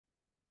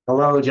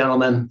Hello,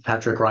 gentlemen.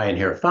 Patrick Ryan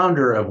here,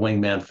 founder of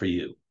Wingman for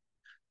You.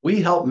 We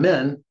help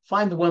men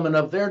find the women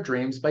of their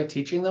dreams by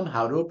teaching them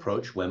how to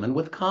approach women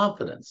with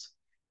confidence.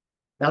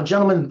 Now,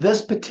 gentlemen,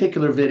 this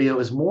particular video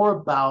is more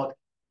about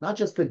not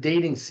just the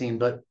dating scene,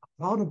 but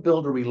how to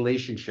build a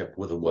relationship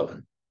with a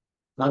woman.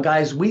 Now,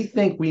 guys, we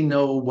think we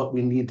know what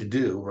we need to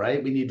do,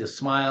 right? We need to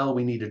smile,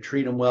 we need to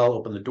treat them well,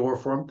 open the door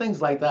for them,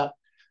 things like that.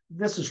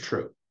 This is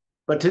true.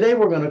 But today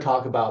we're going to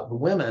talk about the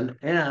women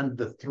and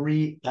the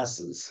three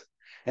S's.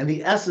 And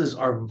the S's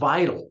are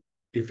vital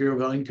if you're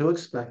going to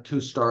expect to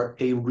start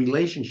a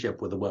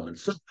relationship with a woman.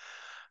 So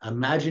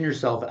imagine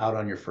yourself out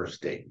on your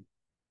first date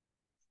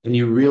and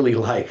you really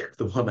like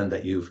the woman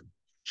that you've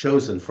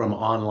chosen from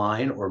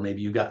online, or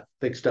maybe you got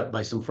fixed up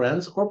by some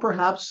friends, or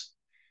perhaps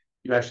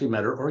you actually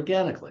met her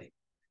organically.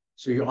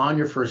 So you're on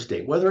your first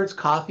date, whether it's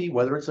coffee,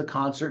 whether it's a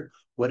concert,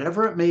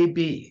 whatever it may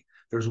be.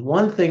 There's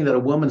one thing that a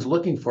woman's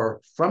looking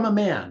for from a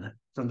man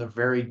from the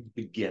very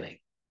beginning.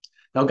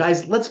 Now,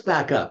 guys, let's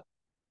back up.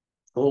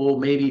 Oh,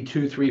 maybe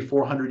 2, 3,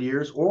 400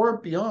 years or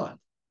beyond.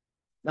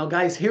 Now,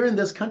 guys, here in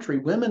this country,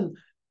 women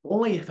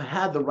only have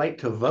had the right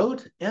to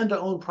vote and to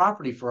own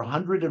property for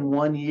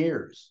 101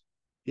 years.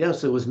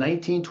 Yes, it was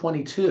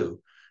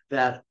 1922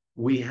 that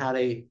we had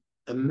a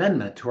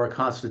amendment to our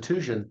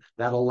Constitution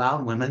that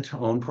allowed women to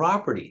own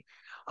property.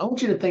 I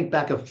want you to think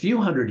back a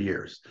few hundred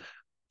years. A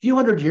few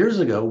hundred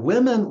years ago,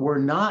 women were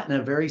not in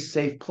a very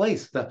safe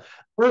place. The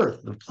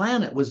earth, the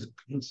planet was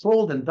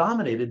controlled and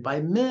dominated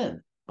by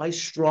men, by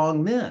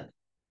strong men.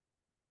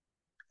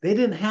 They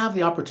didn't have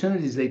the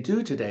opportunities they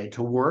do today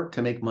to work,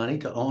 to make money,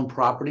 to own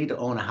property, to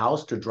own a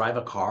house, to drive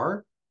a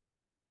car.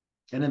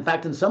 And in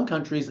fact, in some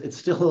countries, it's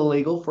still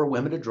illegal for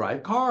women to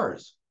drive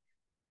cars.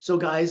 So,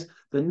 guys,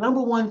 the number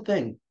one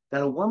thing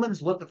that a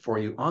woman's looking for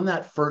you on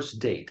that first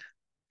date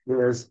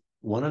is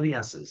one of the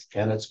S's,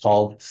 and it's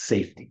called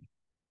safety.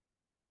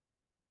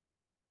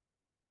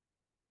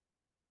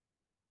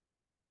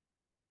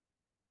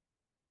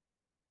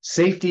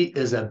 Safety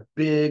is a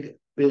big,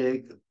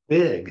 big,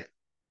 big,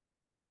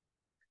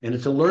 and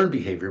it's a learned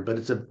behavior, but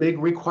it's a big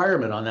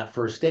requirement on that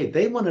first date.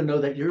 They want to know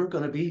that you're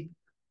going to be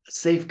a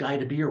safe guy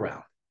to be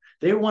around.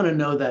 They want to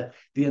know that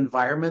the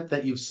environment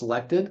that you've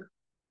selected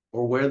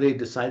or where they've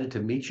decided to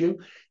meet you,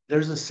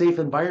 there's a safe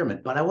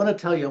environment. But I want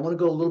to tell you, I want to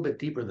go a little bit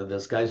deeper than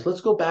this, guys. Let's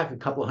go back a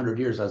couple hundred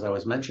years, as I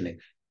was mentioning.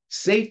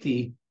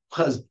 Safety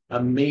was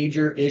a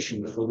major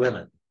issue for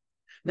women.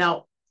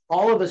 Now,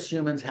 all of us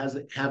humans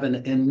have an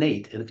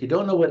innate, and if you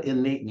don't know what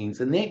innate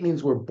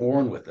means we're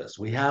born with this.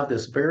 We have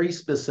this very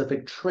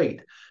specific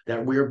trait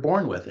that we're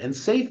born with. And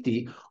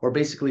safety, or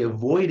basically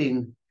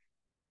avoiding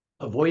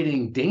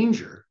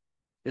danger,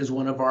 is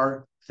one of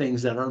our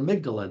things that our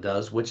amygdala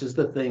does, which is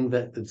the thing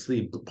that it's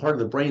the part of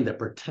the brain that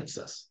protects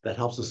us, that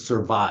helps us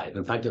survive.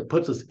 In fact, it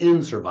puts us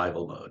in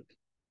survival mode.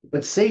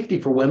 But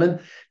safety for women,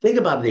 think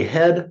about the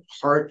head,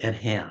 heart, and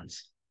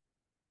hands.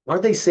 Are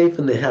they safe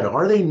in the head?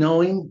 Are they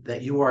knowing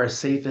that you are a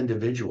safe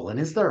individual? And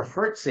is their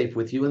heart safe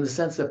with you in the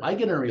sense that if I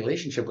get in a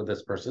relationship with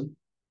this person,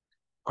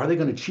 are they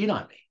going to cheat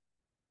on me?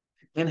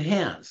 And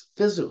hands,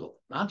 physical,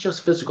 not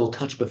just physical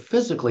touch, but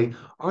physically,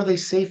 are they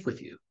safe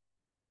with you?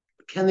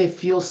 Can they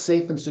feel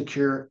safe and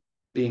secure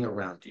being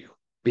around you,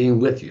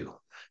 being with you,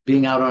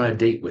 being out on a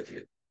date with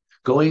you,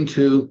 going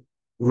to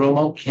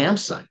remote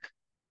campsite?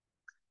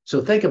 So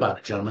think about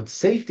it, gentlemen.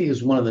 Safety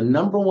is one of the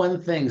number one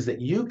things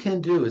that you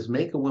can do is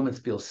make a woman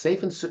feel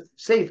safe and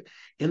safe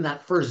in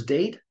that first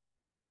date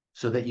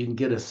so that you can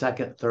get a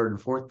second, third,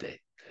 and fourth date.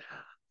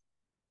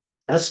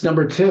 That's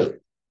number two.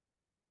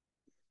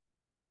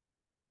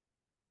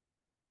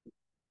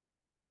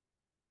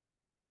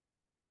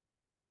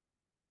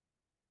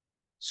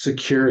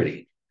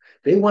 Security.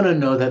 They want to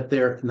know that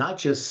they're not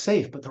just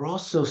safe, but they're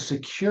also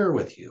secure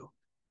with you.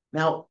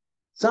 Now,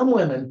 some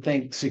women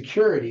think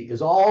security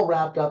is all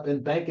wrapped up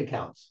in bank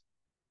accounts.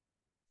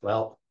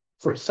 Well,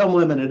 for some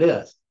women, it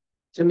is.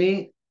 To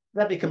me,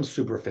 that becomes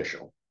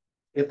superficial.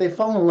 If they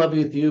fall in love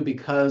with you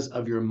because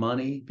of your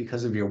money,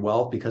 because of your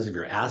wealth, because of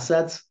your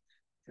assets,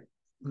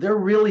 they're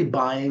really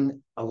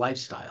buying a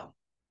lifestyle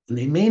and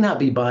they may not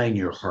be buying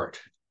your heart.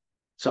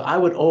 So I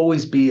would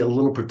always be a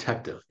little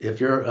protective.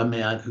 If you're a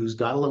man who's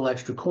got a little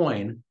extra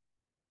coin,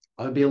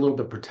 I would be a little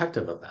bit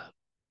protective of that.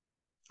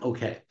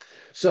 Okay.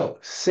 So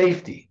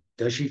safety.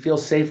 Does she feel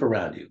safe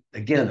around you?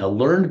 Again, a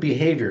learned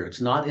behavior.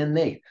 It's not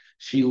innate.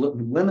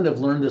 Women have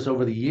learned this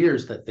over the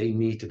years that they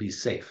need to be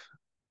safe.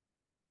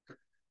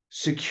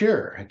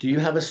 Secure. Do you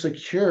have a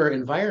secure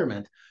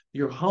environment?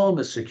 Your home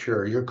is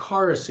secure. Your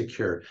car is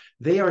secure.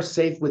 They are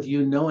safe with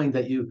you knowing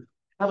that you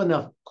have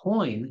enough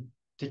coin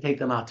to take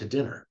them out to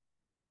dinner.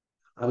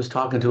 I was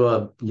talking to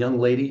a young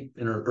lady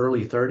in her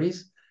early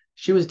 30s.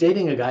 She was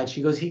dating a guy and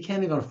she goes, he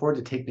can't even afford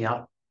to take me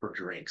out for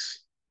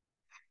drinks.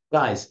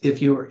 Guys,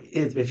 if you're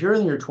in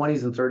your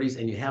 20s and 30s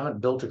and you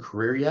haven't built a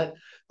career yet,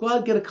 go out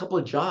and get a couple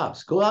of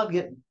jobs. Go out and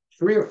get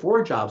 3 or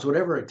 4 jobs,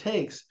 whatever it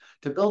takes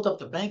to build up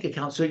the bank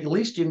account so at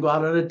least you can go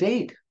out on a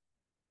date.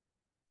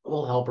 It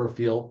will help her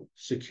feel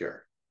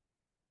secure.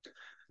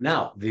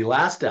 Now, the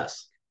last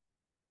S.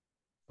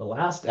 The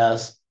last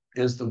S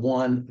is the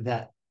one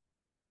that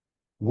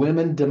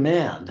women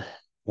demand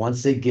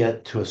once they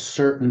get to a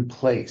certain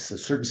place, a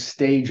certain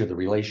stage of the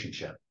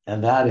relationship,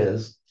 and that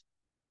is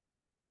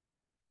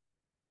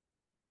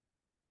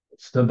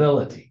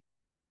stability.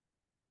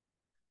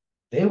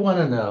 They want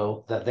to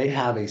know that they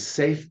have a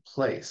safe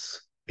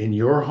place in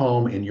your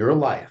home, in your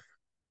life,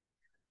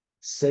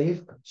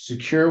 safe,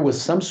 secure with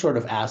some sort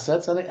of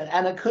assets.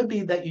 And it could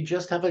be that you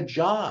just have a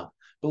job.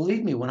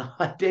 Believe me, when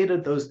I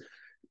dated those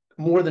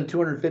more than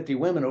 250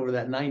 women over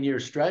that 9-year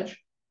stretch,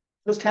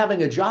 just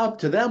having a job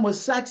to them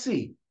was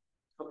sexy.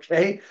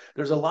 Okay.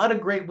 There's a lot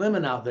of great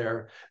women out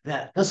there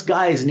that us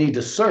guys need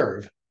to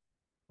serve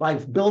by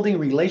building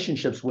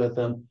relationships with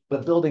them,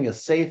 but building a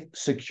safe,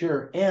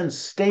 secure, and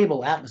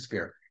stable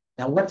atmosphere.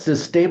 Now, what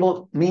does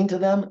stable mean to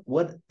them?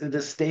 What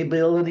does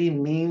stability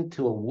mean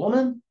to a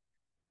woman?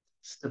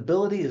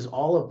 Stability is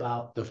all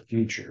about the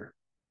future.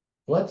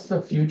 What's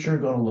the future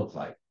going to look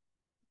like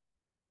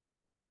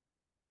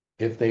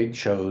if they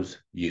chose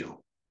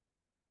you?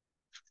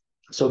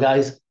 So,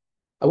 guys,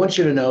 I want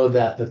you to know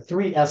that the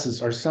 3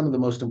 S's are some of the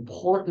most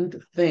important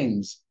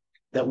things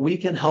that we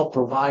can help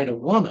provide a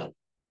woman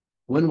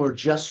when we're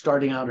just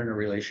starting out in a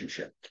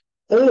relationship.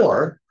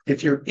 Or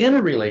if you're in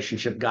a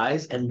relationship,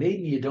 guys, and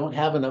maybe you don't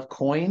have enough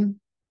coin,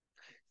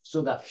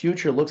 so that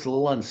future looks a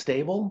little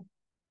unstable,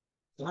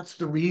 that's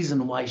the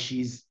reason why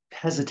she's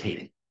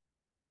hesitating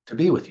to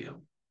be with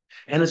you.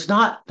 And it's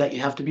not that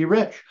you have to be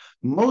rich.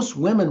 Most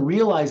women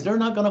realize they're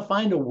not going to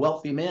find a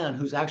wealthy man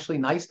who's actually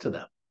nice to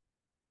them.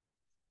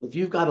 If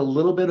you've got a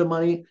little bit of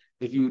money,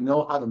 if you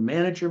know how to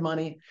manage your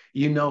money,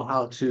 you know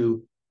how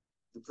to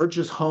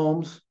purchase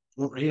homes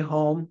or a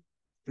home,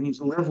 and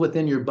you live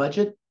within your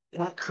budget,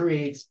 that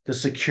creates the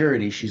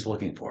security she's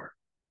looking for.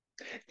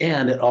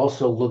 And it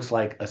also looks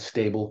like a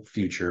stable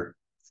future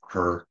for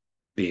her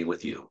being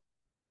with you.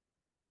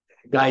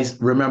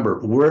 Guys, remember,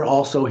 we're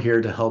also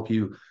here to help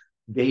you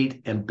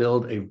date and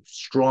build a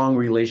strong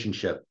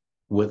relationship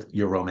with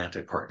your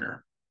romantic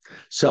partner.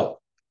 So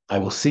I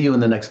will see you in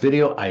the next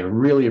video. I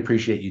really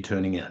appreciate you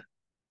tuning in.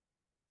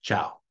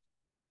 Ciao.